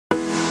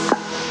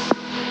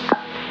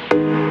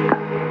Hello,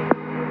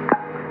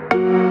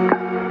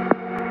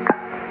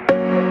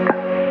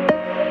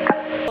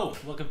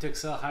 welcome to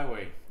Excel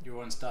Highway, your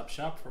one-stop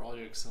shop for all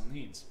your Excel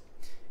needs.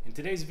 In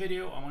today's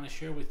video, I want to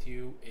share with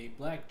you a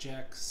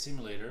blackjack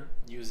simulator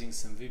using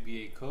some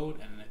VBA code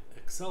and an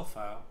Excel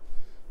file.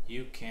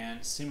 You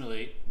can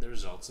simulate the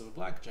results of a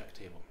blackjack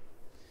table.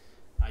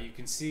 You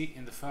can see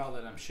in the file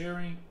that I'm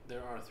sharing,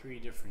 there are three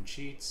different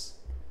sheets: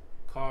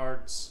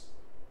 cards,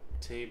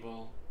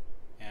 table,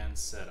 and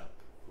setup,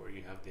 where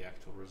you have the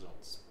actual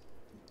results.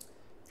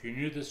 If you're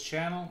new to this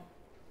channel,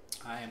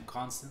 I am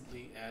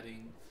constantly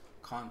adding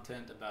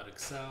content about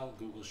Excel,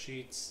 Google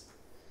Sheets,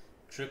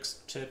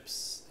 tricks,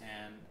 tips,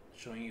 and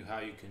showing you how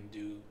you can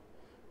do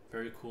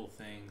very cool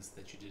things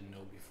that you didn't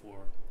know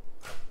before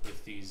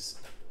with these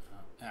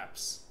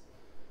apps.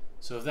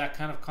 So if that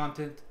kind of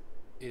content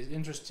is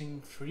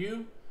interesting for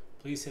you,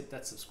 please hit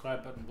that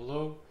subscribe button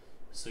below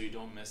so you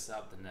don't miss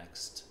out the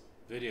next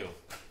video.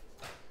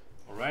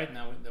 Alright,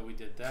 now that we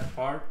did that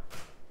part,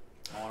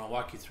 I want to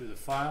walk you through the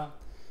file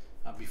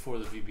before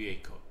the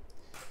VBA code.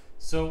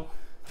 So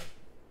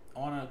I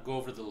want to go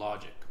over the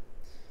logic.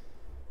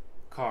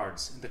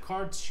 Cards. In the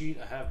cards sheet,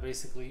 I have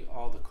basically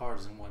all the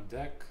cards in one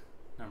deck,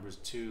 numbers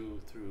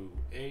 2 through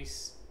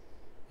ace,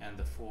 and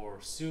the 4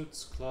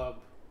 suits: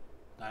 club,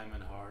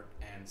 diamond, heart,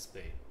 and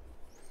spade.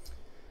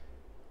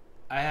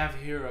 I have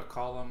here a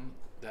column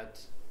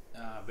that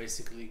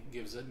basically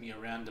gives me a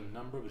random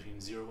number between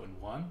 0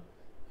 and 1.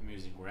 I'm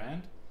using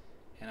rand,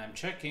 and I'm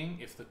checking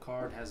if the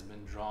card has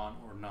been drawn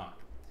or not.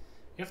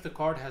 If the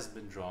card has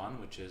been drawn,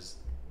 which is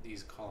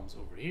these columns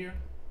over here,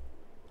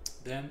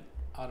 then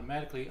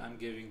automatically I'm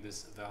giving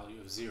this a value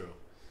of 0.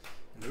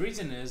 And the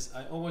reason is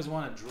I always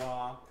want to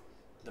draw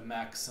the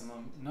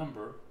maximum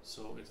number,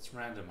 so it's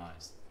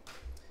randomized.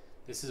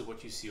 This is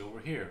what you see over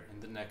here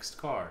in the next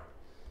card.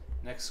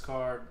 Next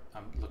card,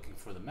 I'm looking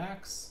for the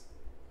max,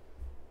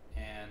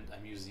 and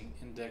I'm using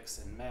index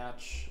and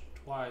match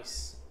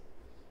twice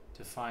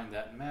to find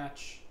that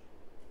match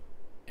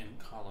in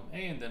column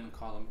A and then in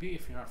column B.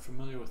 If you're not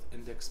familiar with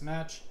index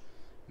match,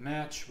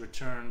 match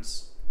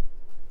returns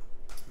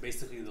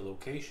basically the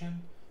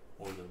location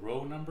or the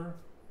row number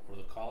or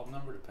the column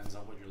number, depends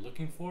on what you're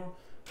looking for,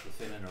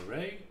 within an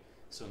array.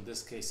 So in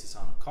this case it's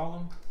on a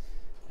column,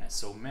 and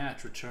so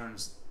match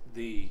returns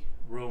the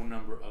row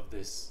number of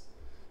this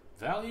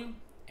value,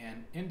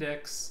 and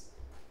index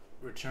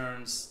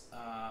returns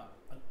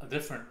a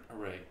different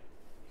array.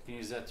 You can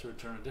use that to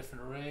return a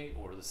different array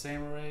or the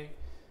same array.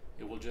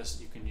 You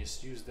can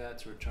just use that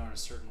to return a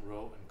certain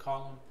row and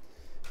column,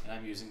 and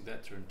I'm using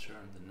that to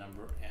return the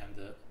number and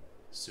the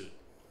suit.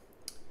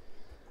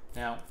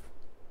 Now,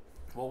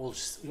 what we'll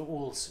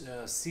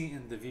see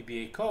in the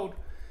VBA code,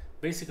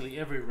 basically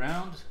every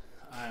round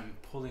I'm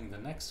pulling the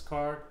next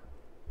card.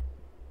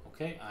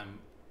 Okay, I'm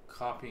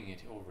copying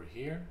it over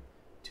here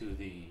to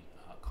the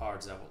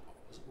cards that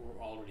were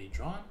already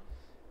drawn,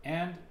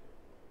 and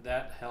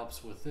that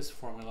helps with this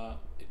formula.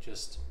 It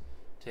just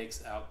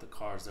takes out the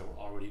cards that were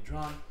already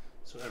drawn,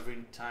 so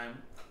every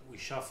time we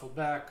shuffle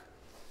back,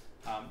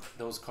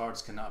 those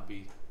cards cannot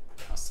be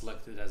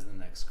selected as the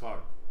next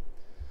card.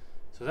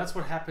 So that's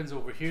what happens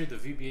over here. The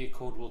VBA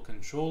code will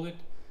control it.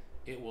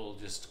 It will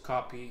just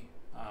copy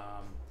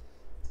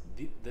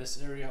this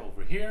area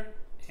over here,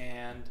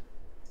 and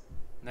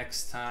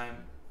next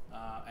time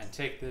and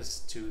take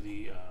this to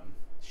the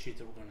sheet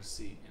that we're going to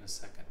see in a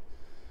second,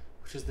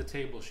 which is the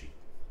table sheet.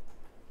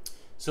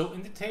 So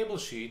in the table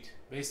sheet,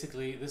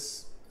 basically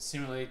this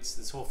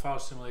whole file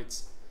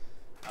simulates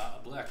a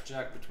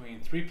blackjack between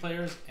 3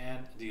 players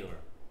and a dealer.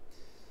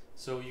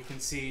 So you can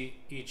see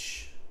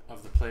each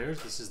of the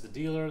players. This is the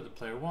dealer, the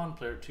player 1,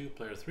 player 2,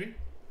 player 3,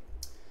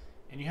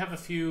 and you have a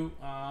few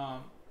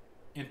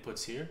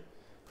inputs here.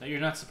 Now you're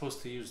not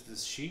supposed to use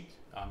this sheet.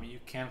 You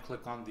can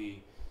click on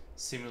the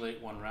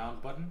simulate 1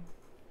 round button.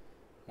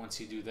 Once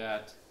you do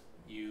that,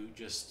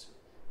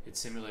 it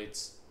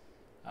simulates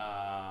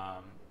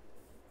a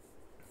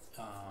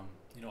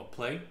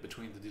play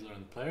between the dealer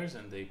and the players,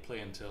 and they play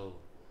until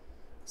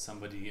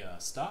somebody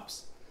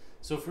stops.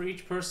 So for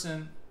each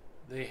person,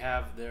 they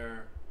have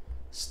their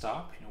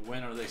stop.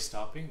 When are they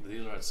stopping? The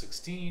dealer at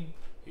 16,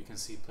 you can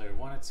see player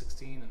 1 at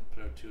 16 and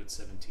player 2 at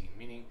 17,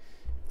 meaning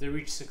if they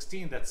reach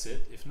 16, that's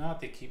it. If not,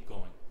 they keep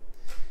going.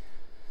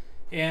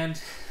 And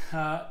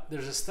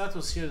there's a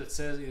status here that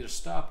says either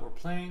stop or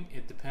playing.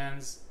 It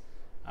depends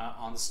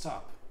on the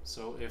stop.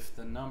 So if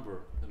the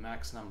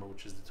max number,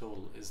 which is the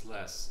total, is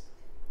less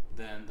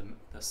than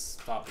the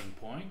stopping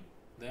point,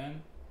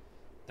 then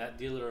that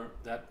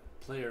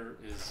player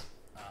is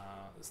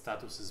the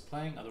status is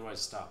playing, otherwise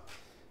stop.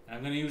 And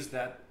I'm going to use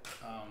that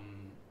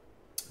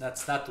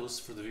status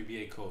for the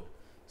VBA code,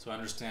 so I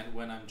understand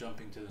when I'm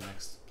jumping to the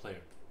next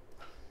player.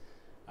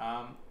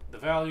 The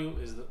value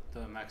is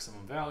the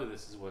maximum value.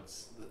 This is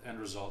what's the end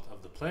result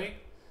of the play,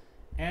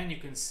 and you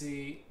can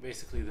see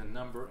basically the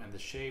number and the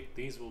shape.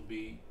 These will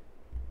be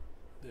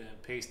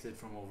pasted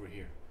from over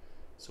here.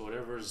 So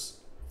whatever's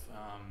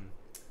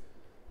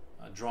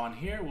drawn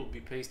here will be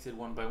pasted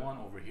one by one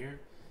over here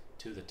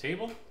to the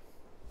table.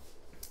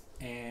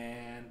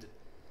 And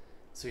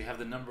So you have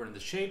the number and the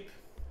shape,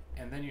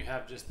 and then you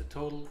have just the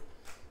total.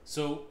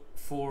 So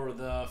for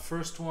the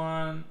first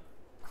one,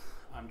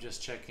 I'm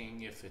just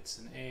checking if it's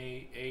an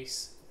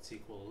ace, it's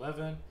equal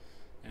 11,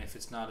 and if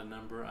it's not a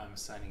number, I'm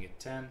assigning it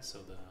 10. So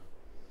the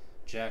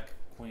jack,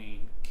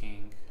 queen,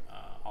 king,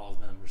 all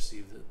of them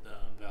receive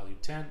the value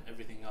 10.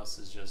 Everything else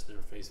is just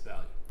their face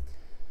value.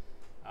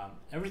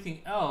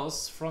 Everything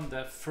else from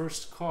that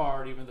first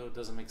card, even though it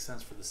doesn't make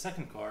sense for the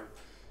second card.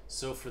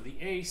 So for the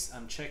ace,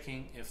 I'm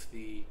checking if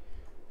the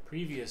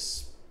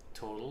previous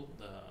total,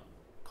 the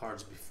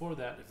cards before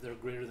that, if they're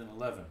greater than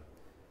 11.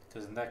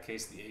 Because in that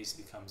case, the ace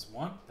becomes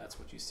 1. That's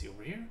what you see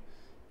over here.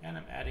 And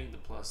I'm adding the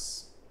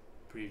plus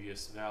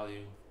previous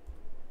value.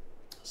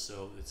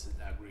 So it's an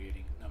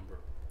aggregating number.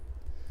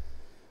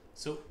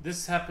 So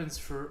this happens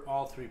for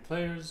all three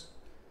players.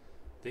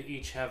 They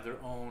each have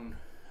their own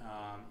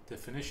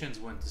definitions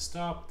when to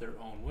stop, their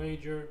own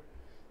wager,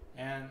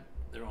 and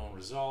their own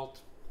result.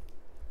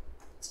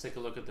 Let's take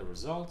a look at the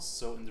results.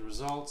 So in the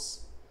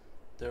results,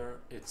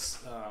 it's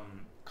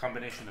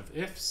combination of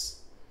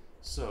ifs.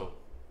 So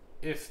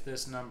if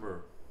this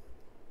number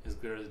is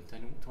greater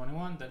than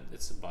 21, then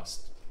it's a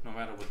bust. No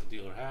matter what the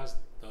dealer has,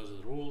 those are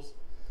the rules.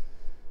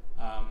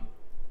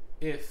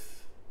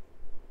 If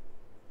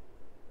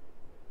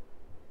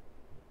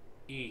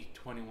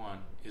E21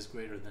 is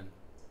greater than,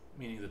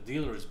 meaning the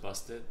dealer is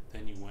busted,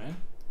 then you win.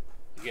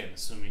 Again,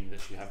 assuming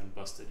that you haven't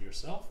busted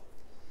yourself.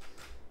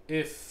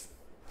 If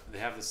they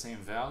have the same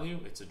value,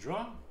 it's a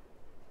draw.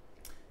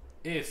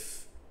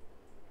 If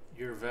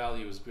your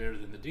value is greater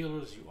than the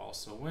dealer's, you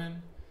also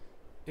win.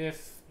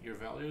 If your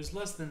value is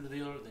less than the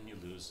dealer, then you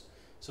lose.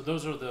 So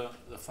those are the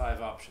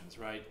 5 options,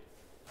 right?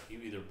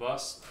 You either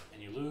bust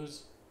and you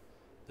lose,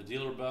 the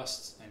dealer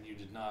busts and you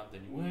did not,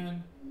 then you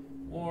win,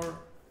 or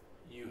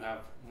you have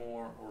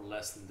more or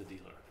less than the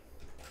dealer.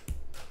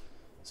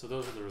 So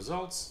those are the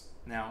results.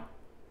 Now,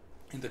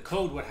 in the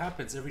code, what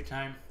happens every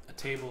time a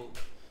table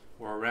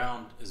or a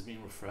round is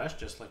being refreshed,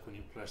 just like when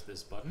you press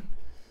this button,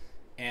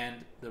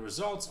 and the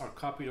results are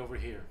copied over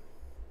here.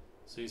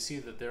 So you see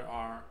that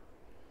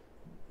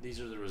these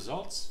are the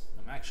results.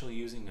 I'm actually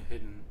using a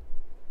hidden,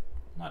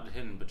 not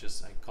hidden, but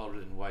just I colored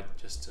it in white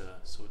just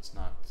so it's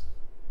not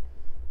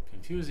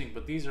confusing.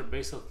 But these are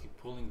basically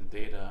pulling the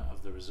data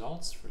of the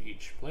results for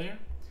each player.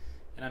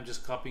 And I'm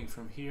just copying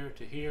from here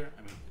to here.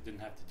 I mean, I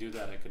didn't have to do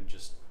that. I could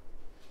just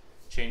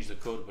change the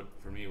code, but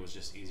for me it was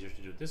just easier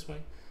to do it this way.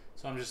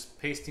 So I'm just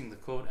pasting the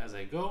code as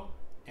I go,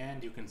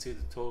 and you can see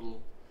the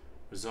total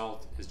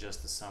result is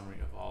just a summary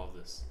of all of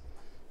this.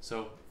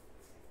 So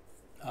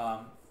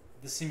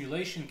the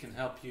simulation can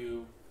help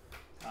you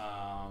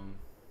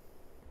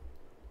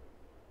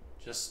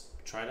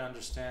just try to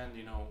understand,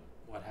 you know,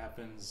 what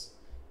happens,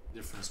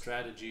 different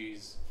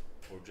strategies,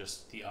 or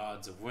just the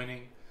odds of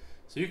winning.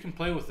 So you can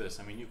play with this.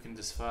 I mean, you can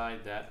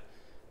decide that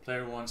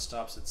player 1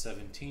 stops at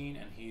 17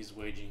 and he's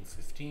waging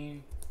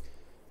 15.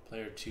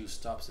 Player 2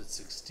 stops at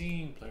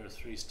 16. Player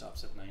 3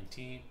 stops at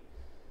 19.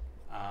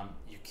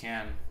 You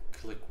can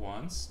click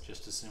once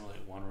just to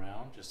simulate one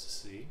round, just to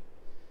see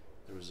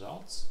the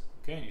results.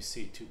 Okay, and you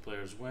see 2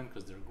 players win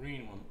because they're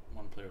green,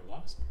 one player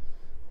lost.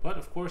 But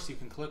of course, you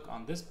can click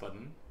on this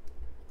button,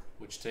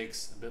 which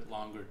takes a bit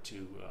longer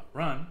to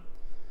run.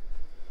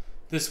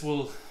 This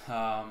will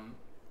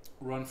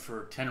run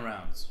for 10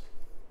 rounds.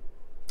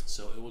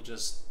 So it will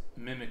just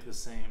mimic the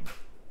same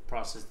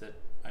process that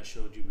I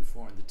showed you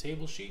before in the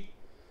table sheet,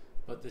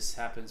 but this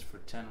happens for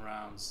 10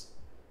 rounds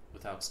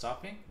without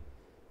stopping,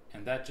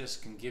 and that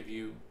just can give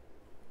you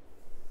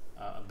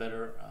a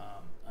better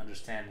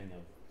understanding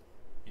of,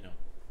 you know,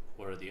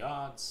 what are the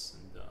odds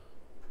and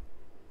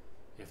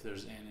if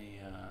there's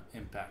any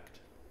impact.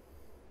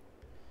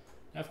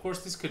 Now, of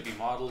course, this could be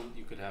modeled.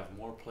 You could have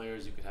more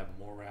players, you could have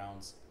more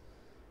rounds.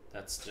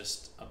 That's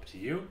just up to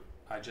you.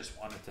 I just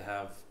wanted to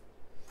have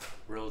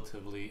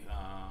relatively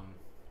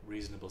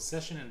reasonable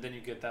session, and then you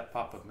get that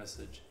pop-up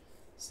message,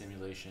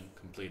 simulation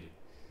completed.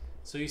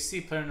 So you see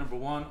player number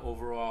 1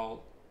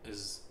 overall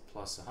is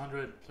plus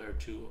 100, player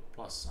 2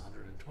 plus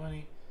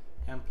 120,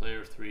 and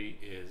player 3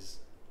 is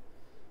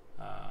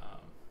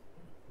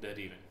dead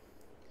even.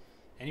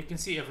 And you can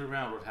see every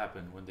round what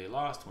happened, when they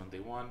lost, when they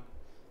won,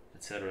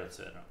 etc.,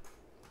 etc.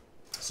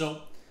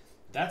 So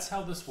that's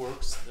how this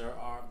works.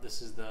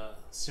 This is the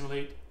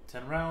simulate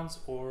 10 rounds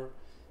or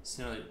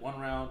simulate 1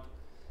 round.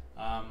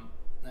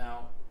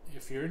 Now,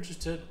 if you're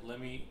interested, let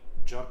me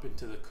jump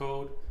into the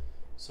code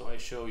so I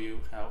show you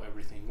how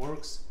everything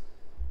works.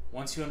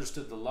 Once you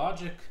understood the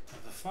logic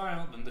of the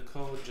file, then the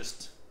code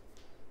just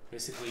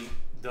basically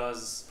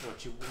does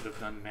what you would have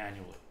done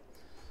manually.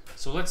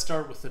 So let's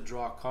start with the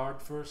draw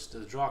card first.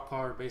 The draw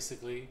card,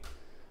 basically,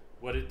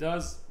 what it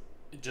does,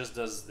 it just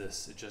does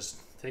this. It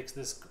just takes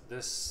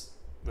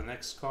the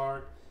next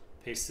card,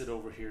 pastes it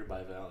over here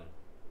by value.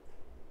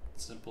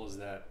 Simple as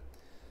that.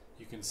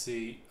 You can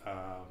see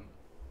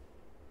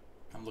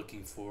I'm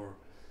looking for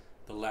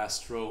the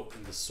last row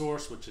in the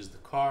source, which is the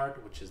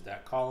card, which is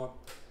that column,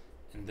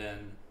 and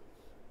then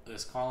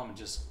this column, and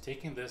just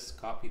taking this,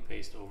 copy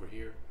paste over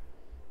here,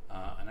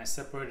 and I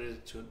separated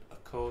it to a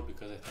code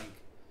because I think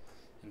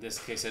In this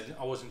case,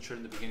 I wasn't sure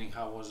in the beginning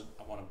how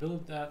I want to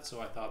build that, so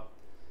I thought,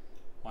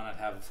 why not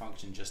have a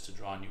function just to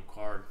draw a new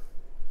card,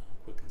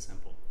 quick and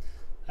simple.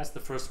 That's the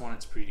first one.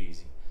 It's pretty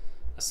easy.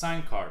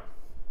 Assign card.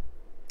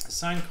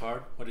 Assign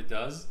card, what it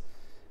does,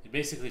 it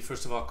basically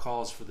first of all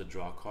calls for the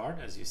draw card,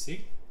 as you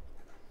see,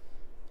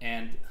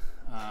 and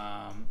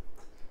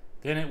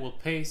then it will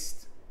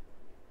paste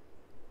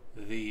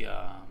the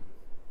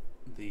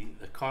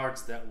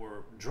cards that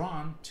were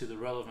drawn to the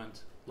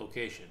relevant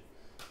location.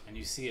 And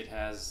you see it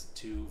has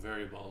two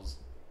variables,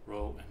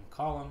 row and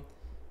column.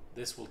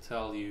 This will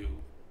tell you,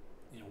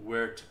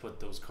 where to put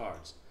those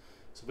cards.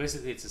 So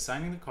basically it's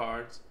assigning the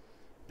cards,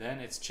 then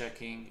it's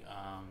checking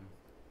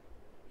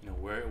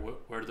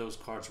where those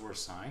cards were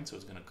assigned, so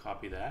it's going to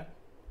copy that,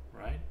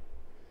 right?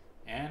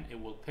 And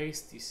it will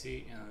paste, you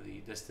see, in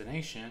the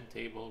destination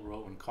table,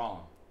 row and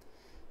column.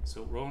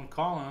 So row and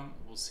column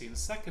we'll see in a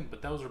second,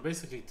 but those are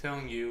basically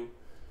telling you,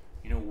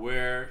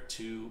 where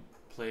to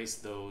place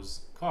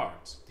those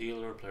cards: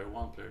 dealer, player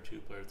 1, player 2,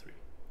 player 3.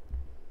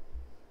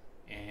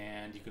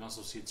 And you can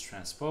also see it's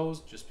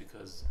transposed, just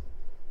because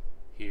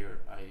here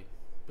I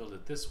build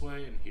it this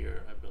way and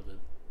here I build it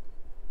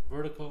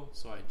vertical,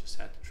 so I just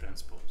had to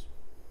transpose.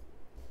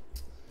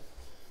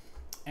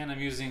 And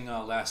I'm using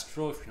last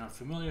row. If you're not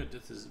familiar,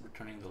 this is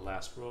returning the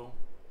last row.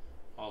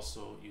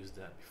 Also used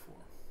that before.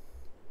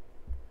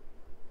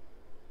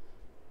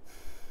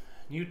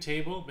 New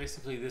table.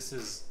 Basically this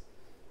is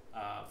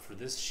for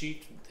this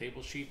sheet,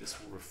 table sheet. This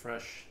will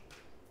refresh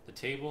the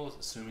table,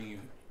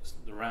 assuming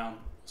the round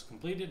was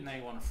completed. Now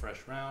you want a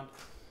fresh round.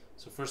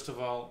 So first of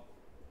all,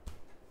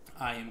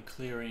 I am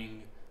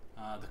clearing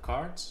the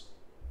cards.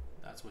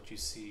 That's what you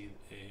see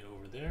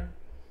over there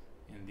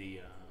in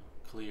the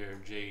clear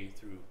J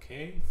through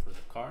K for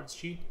the cards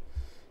sheet.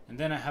 And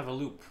then I have a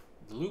loop.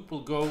 The loop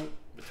will go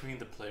between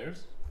the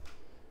players,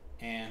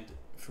 and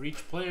for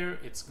each player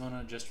it's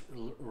gonna just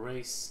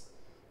erase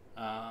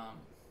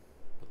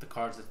with the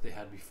cards that they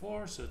had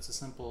before. So it's a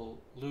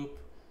simple loop,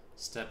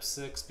 step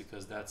 6,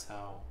 because that's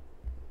how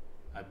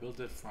I built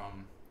it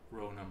from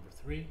row number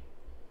 3.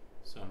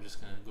 So I'm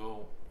just gonna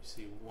go, you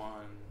see, 1,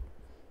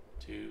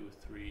 2,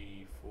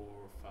 3,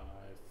 4, 5,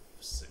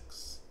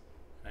 6.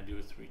 And I do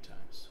it 3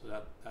 times.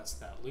 So that's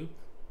that loop.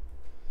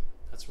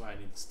 That's why I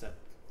need step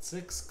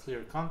 6,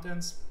 clear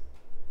contents.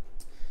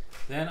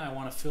 Then I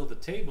want to fill the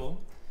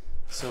table.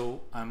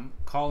 So I'm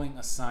calling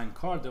assign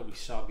card that we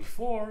saw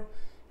before,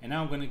 and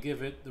now I'm going to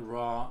give it the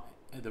row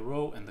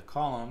and the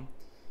column.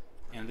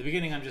 And in the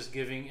beginning I'm just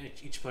giving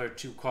each player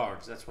 2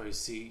 cards. That's why you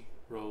see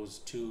rows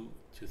 2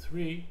 to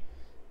 3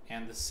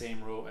 and the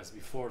same row as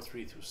before,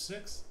 3 through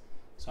 6.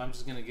 So I'm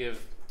just going to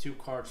give 2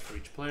 cards for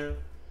each player.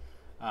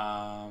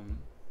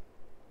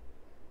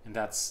 And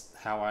that's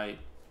how I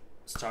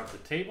start the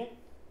table.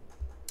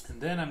 And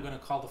then I'm going to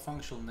call the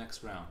function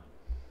next round.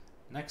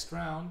 Next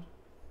round,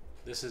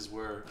 this is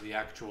where the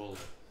actual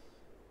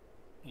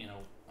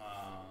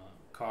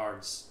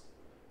cards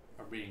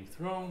are being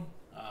thrown.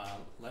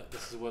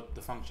 This is what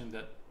the function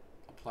that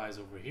applies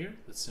over here,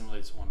 that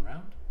simulates 1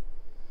 round.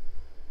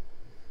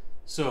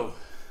 So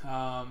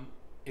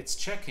it's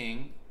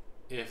checking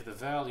if the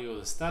value of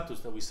the status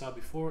that we saw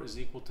before is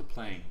equal to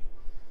playing.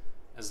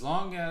 As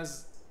long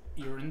as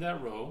you're in that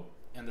row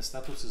and the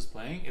status is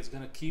playing, it's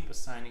going to keep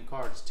assigning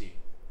cards to you.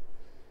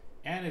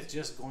 And it's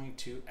just going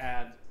to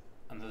add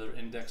another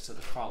index to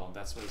the column.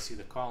 That's why you see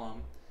the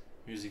column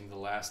using the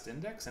last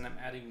index, and I'm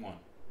adding 1.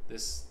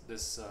 This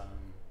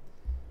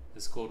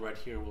code right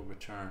here will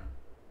return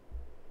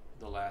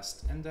the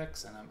last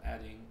index, and I'm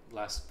adding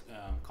last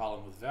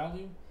column with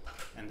value,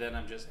 and then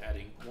I'm just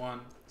adding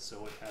 1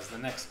 so it has the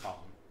next column.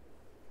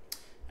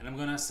 And I'm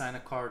going to assign a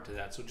card to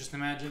that. So just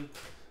imagine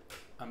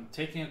I'm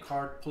taking a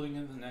card, putting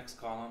in the next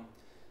column.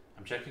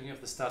 I'm checking if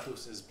the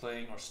status is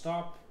playing or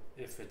stop.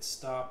 If it's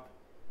stop,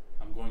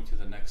 I'm going to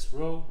the next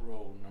row,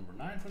 row number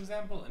 9 for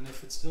example, and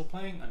if it's still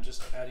playing, I'm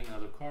just adding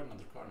another card,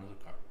 another card, another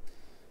card,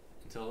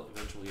 until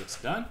eventually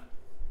it's done.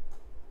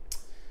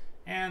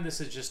 And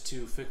this is just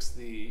to fix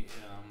the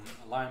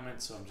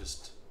alignment, so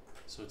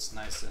so it's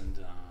nice and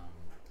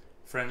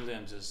friendly.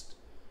 I'm just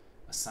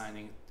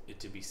assigning it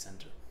to be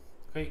center.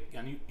 Okay,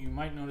 and you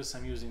might notice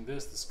I'm using the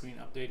screen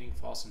updating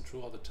false and true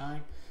all the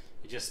time.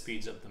 It just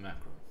speeds up the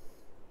macro.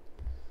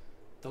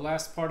 The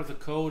last part of the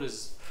code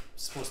is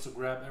supposed to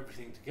grab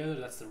everything together.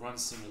 That's the run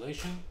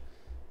simulation.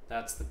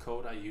 That's the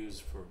code I use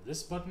for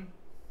this button.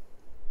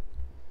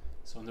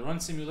 So in the run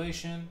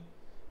simulation,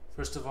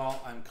 first of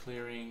all, I'm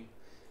clearing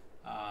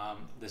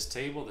this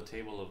table, the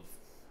table of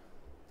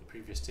the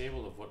previous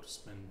table of what's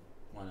been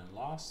won and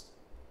lost.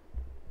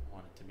 I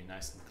want it to be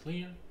nice and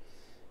clear.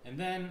 And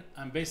then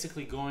I'm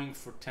basically going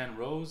for 10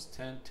 rows,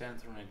 10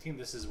 through 19.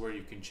 This is where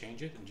you can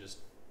change it and just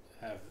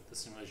have the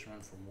simulation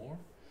run for more.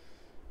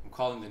 I'm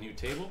calling the new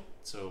table,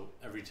 so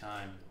every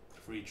time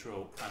for each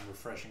row I'm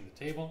refreshing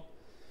the table.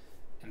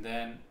 And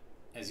then,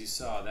 as you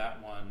saw,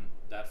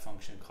 that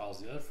function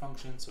calls the other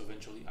function, so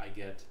eventually I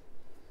get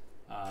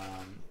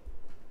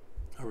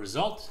a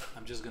result.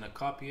 I'm just going to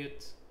copy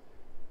it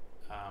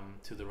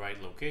to the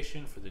right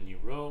location for the new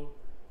row,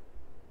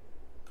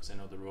 because I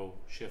know the row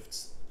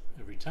shifts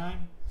every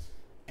time.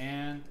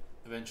 And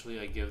eventually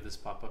I give this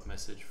pop-up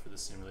message for the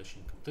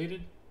simulation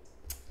completed.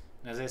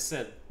 And as I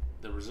said,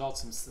 the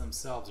results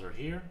themselves are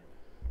here.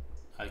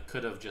 I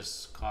could have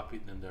just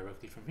copied them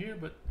directly from here,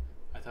 but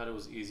I thought it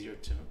was easier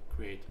to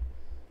create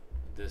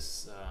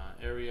this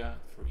area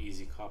for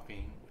easy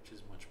copying, which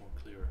is much more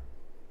clearer.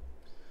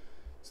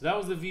 So that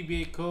was the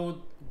VBA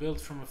code, built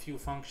from a few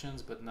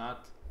functions, but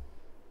not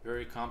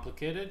very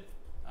complicated.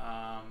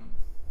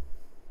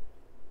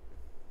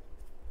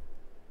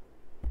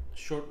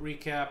 Short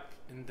recap: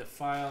 in the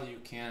file you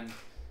can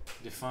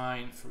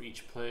define for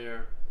each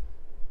player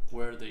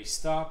where they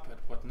stop, at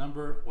what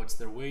number, what's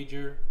their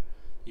wager.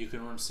 You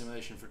can run a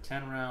simulation for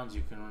 10 rounds,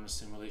 you can run a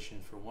simulation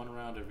for 1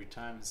 round every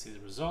time and see the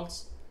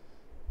results.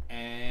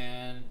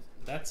 And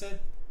that's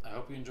it. I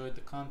hope you enjoyed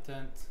the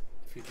content.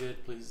 If you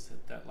did, please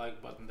hit that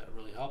like button, that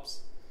really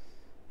helps.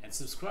 And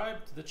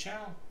subscribe to the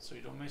channel so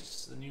you don't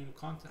miss the new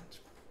content.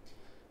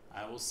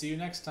 I will see you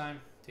next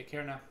time. Take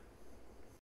care now.